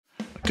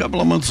couple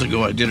of months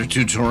ago, I did a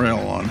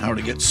tutorial on how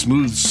to get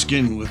smooth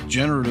skin with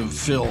Generative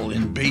Fill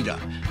in beta.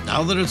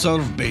 Now that it's out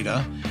of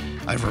beta,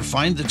 I've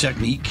refined the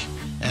technique,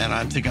 and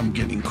I think I'm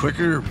getting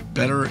quicker,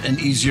 better, and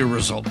easier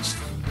results.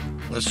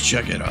 Let's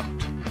check it out.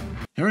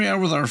 Here we are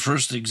with our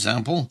first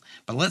example,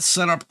 but let's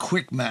set up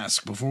Quick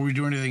Mask before we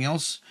do anything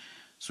else.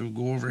 So we'll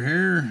go over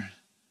here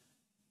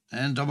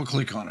and double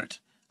click on it.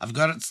 I've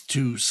got it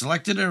to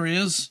selected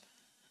areas.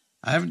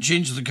 I haven't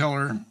changed the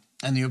color,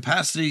 and the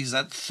opacity is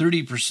at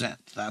 30%.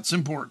 That's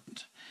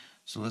important.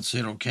 So let's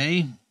hit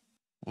OK.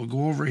 We'll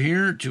go over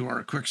here to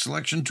our quick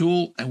selection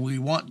tool, and we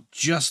want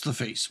just the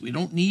face. We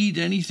don't need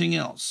anything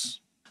else.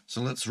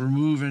 So let's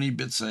remove any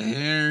bits of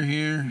hair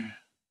here.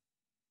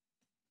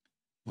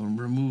 We'll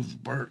remove the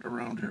part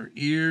around her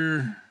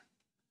ear.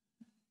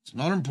 It's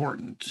not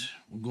important.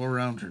 We'll go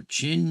around her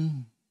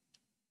chin.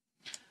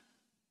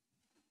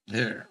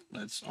 There,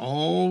 that's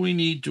all we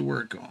need to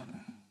work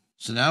on.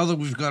 So now that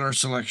we've got our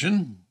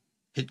selection,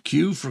 hit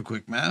Q for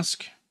Quick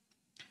Mask.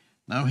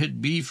 Now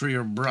hit B for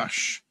your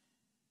brush.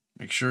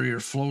 Make sure your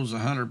flow's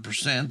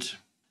 100%.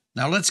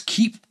 Now let's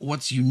keep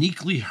what's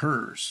uniquely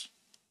hers.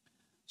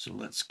 So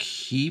let's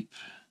keep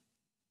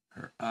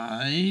her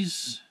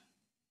eyes,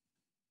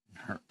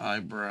 her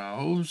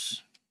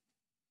eyebrows,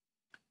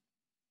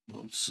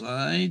 both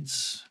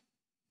sides.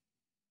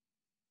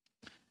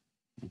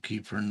 We'll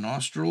keep her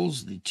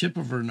nostrils, the tip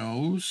of her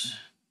nose,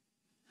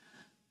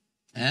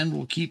 and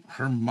we'll keep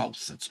her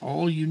mouth. It's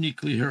all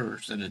uniquely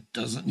hers, and it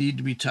doesn't need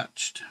to be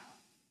touched.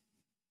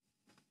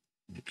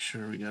 Make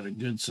sure we got a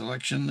good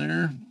selection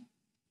there.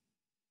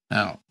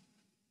 Now,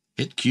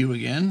 hit Q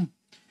again,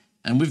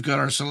 and we've got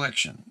our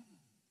selection.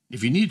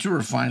 If you need to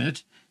refine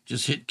it,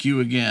 just hit Q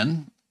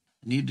again.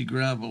 I need to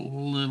grab a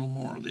little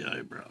more of the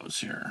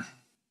eyebrows here.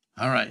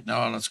 All right,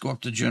 now let's go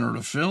up to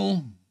Generative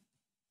Fill,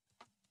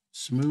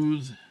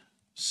 Smooth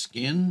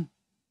Skin,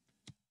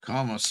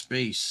 comma,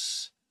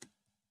 space,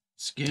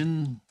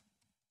 Skin,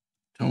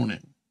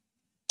 Toning.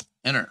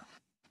 Enter.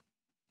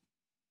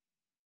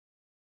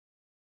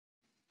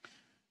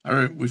 All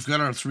right, we've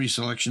got our three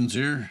selections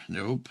here.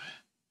 Nope.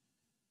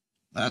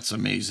 That's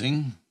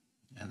amazing.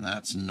 And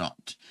that's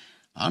not.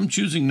 I'm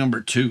choosing number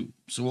 2.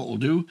 So what we'll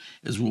do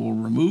is we'll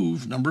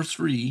remove number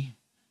 3,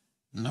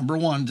 number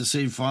 1 to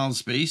save file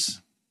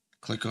space.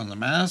 Click on the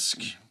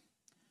mask.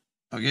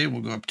 Okay,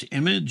 we'll go up to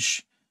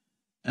Image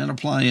and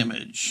Apply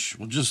Image.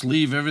 We'll just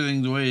leave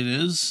everything the way it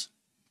is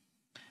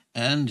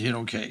and hit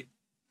OK.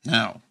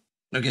 Now,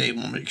 okay,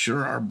 we'll make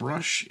sure our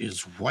brush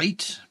is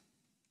white.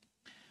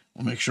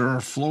 We'll make sure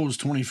our flow is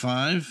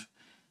 25,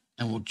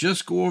 and we'll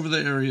just go over the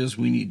areas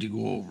we need to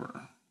go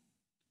over.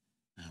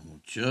 And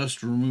we'll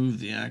just remove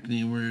the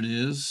acne where it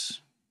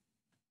is.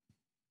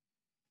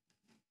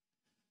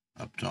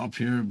 Up top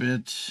here a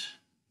bit.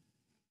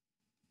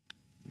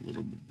 A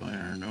little bit by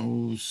our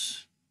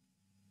nose.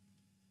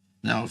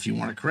 Now, if you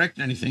want to correct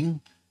anything,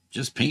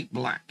 just paint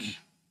black.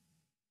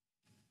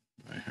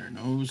 By her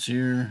nose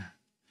here.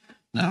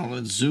 Now,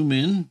 let's zoom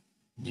in.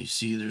 You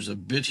see there's a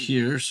bit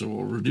here, so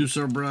we'll reduce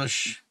our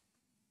brush.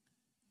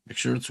 Make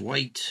sure it's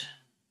white,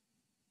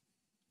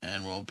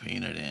 and we'll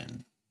paint it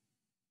in.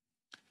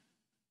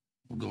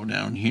 We'll go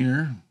down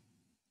here,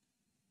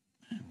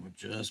 and we'll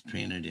just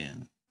paint it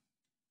in.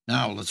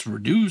 Now, let's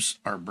reduce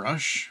our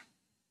brush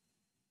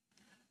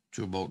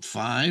to about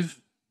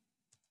 5,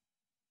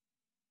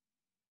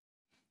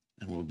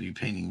 and we'll be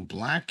painting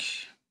black.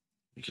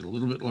 Make it a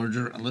little bit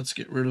larger, and let's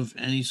get rid of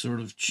any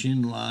sort of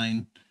chin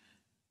line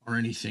or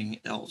anything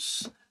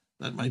else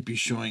that might be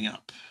showing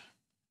up.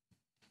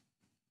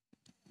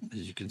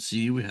 As you can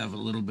see, we have a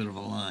little bit of a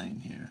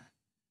line here.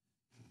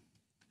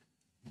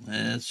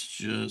 Let's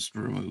just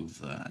remove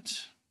that.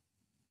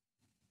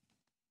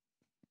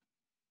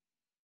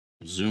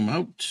 Zoom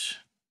out.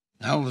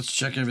 Now let's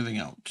check everything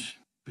out.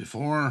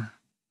 Before,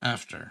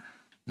 after.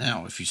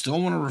 Now, if you still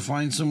want to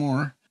refine some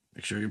more,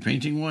 make sure you're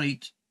painting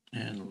white.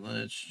 And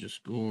let's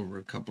just go over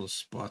a couple of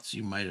spots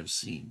you might have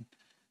seen.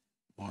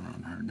 One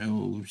on her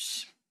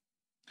nose.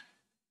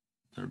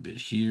 A little bit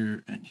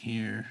here and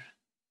here.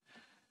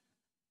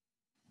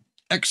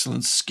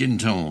 Excellent skin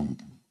tone,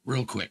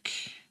 real quick.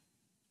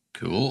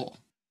 Cool.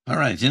 All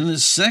right, in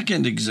this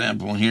second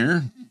example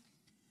here,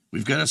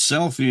 we've got a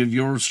selfie of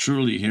yours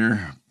truly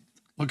here,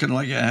 looking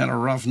like I had a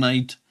rough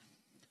night.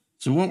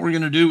 So what we're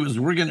going to do is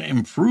we're going to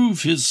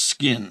improve his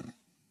skin.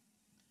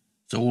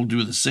 So we'll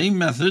do the same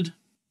method,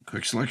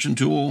 quick selection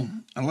tool,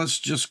 and let's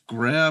just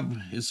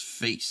grab his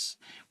face.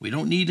 We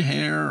don't need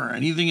hair or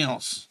anything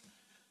else.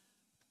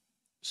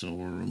 So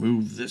we'll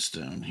remove this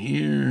down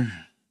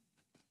here.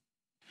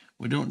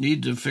 We don't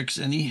need to fix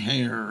any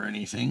hair or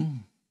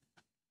anything.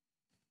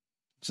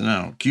 So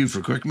now, Q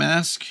for Quick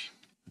Mask,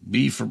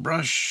 B for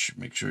Brush,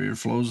 make sure your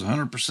flow's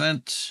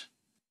 100%,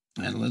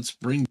 and let's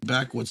bring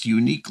back what's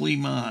uniquely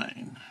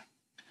mine.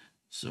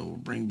 So we'll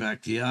bring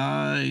back the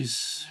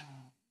eyes,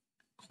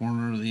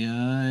 corner of the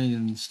eye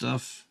and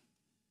stuff,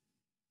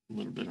 a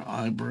little bit of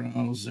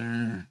eyebrows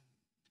there,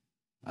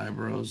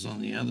 eyebrows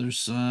on the other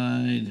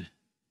side,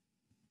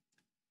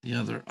 the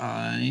other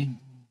eye,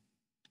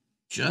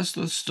 just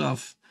the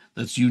stuff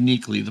that's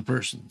uniquely the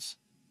person's.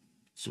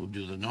 So we'll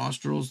do the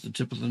nostrils, the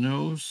tip of the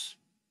nose.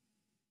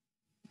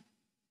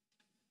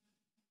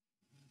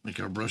 Make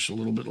our brush a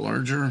little bit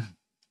larger.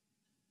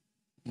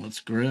 Let's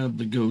grab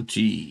the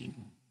goatee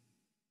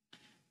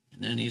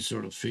and any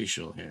sort of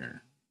facial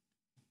hair.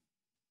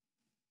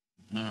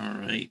 All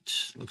right,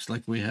 looks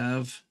like we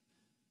have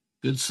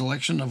good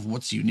selection of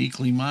what's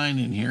uniquely mine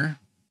in here.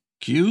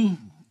 Q,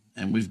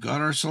 and we've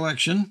got our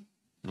selection.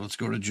 Let's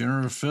go to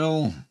Generative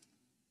Fill,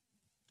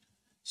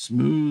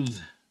 Smooth,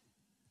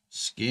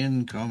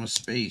 Skin,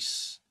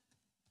 Space,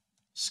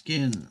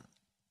 Skin,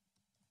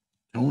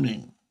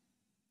 Toning,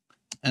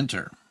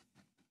 Enter.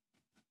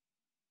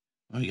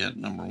 We got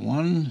number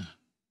 1,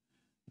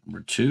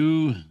 number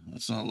 2,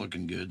 that's not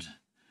looking good.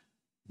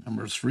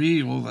 Number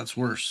 3, well, that's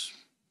worse.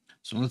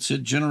 So let's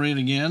hit Generate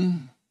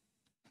again.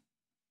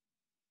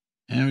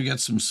 And we got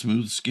some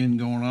smooth skin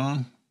going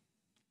on.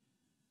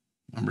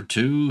 Number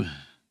 2,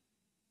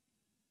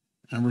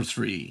 number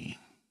 3.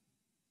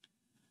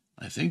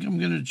 I think I'm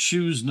going to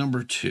choose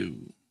number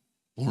 2.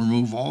 We'll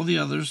remove all the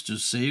others to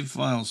save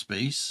file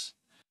space.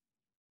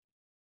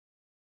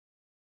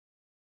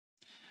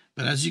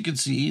 But as you can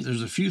see,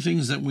 there's a few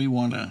things that we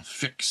want to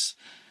fix.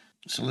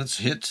 So let's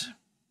hit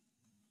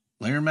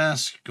Layer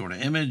Mask, go to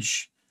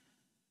Image,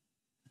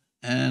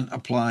 and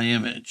Apply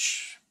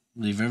Image.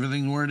 Leave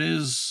everything where it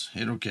is,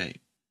 hit OK.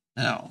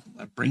 Now,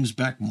 that brings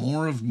back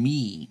more of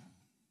me.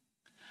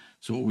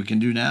 So what we can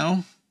do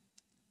now,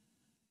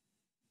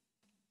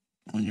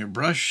 on your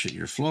brush, hit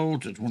your flow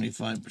to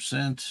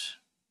 25%.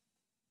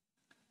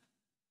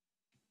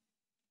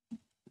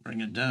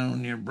 Bring it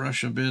down your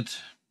brush a bit.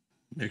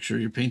 Make sure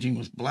you're painting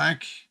with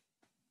black.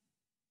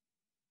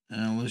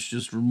 Now let's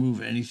just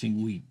remove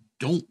anything we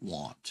don't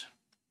want.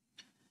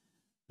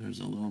 There's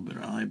a little bit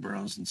of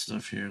eyebrows and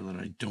stuff here that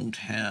I don't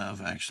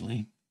have,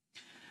 actually.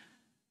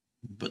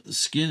 But the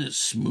skin is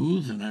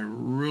smooth, and I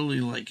really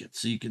like it.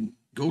 So you can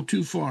go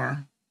too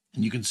far,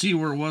 and you can see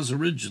where it was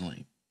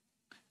originally.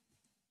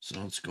 So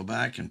let's go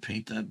back and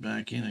paint that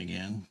back in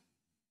again.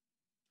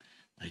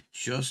 I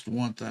just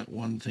want that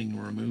one thing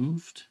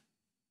removed.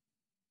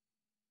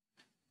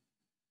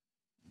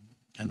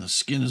 And the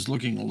skin is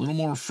looking a little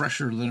more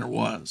fresher than it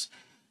was.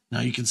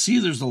 Now you can see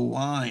there's a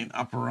line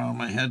up around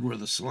my head where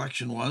the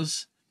selection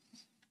was.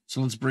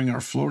 So let's bring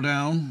our flow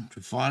down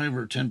to 5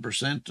 or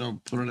 10%.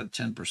 I'll put it at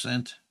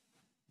 10%.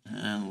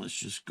 And let's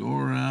just go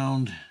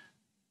around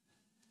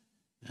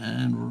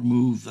and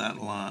remove that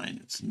line.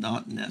 It's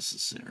not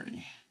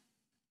necessary.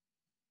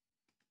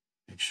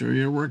 Make sure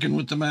you're working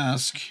with the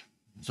mask.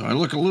 So I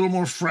look a little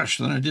more fresh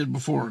than I did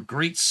before.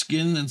 Great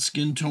skin and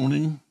skin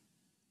toning.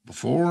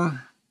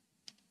 Before,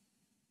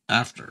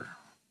 after.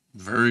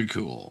 Very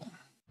cool.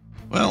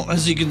 Well,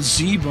 as you can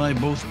see by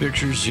both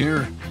pictures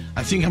here,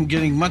 I think I'm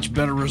getting much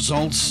better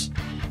results,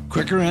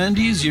 quicker and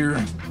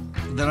easier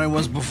than I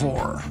was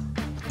before.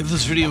 If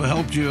this video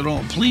helped you at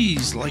all,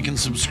 please like and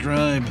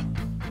subscribe.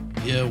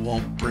 You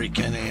won't break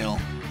a nail.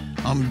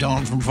 I'm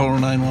Don from Photo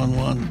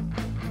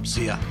 911.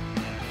 See ya.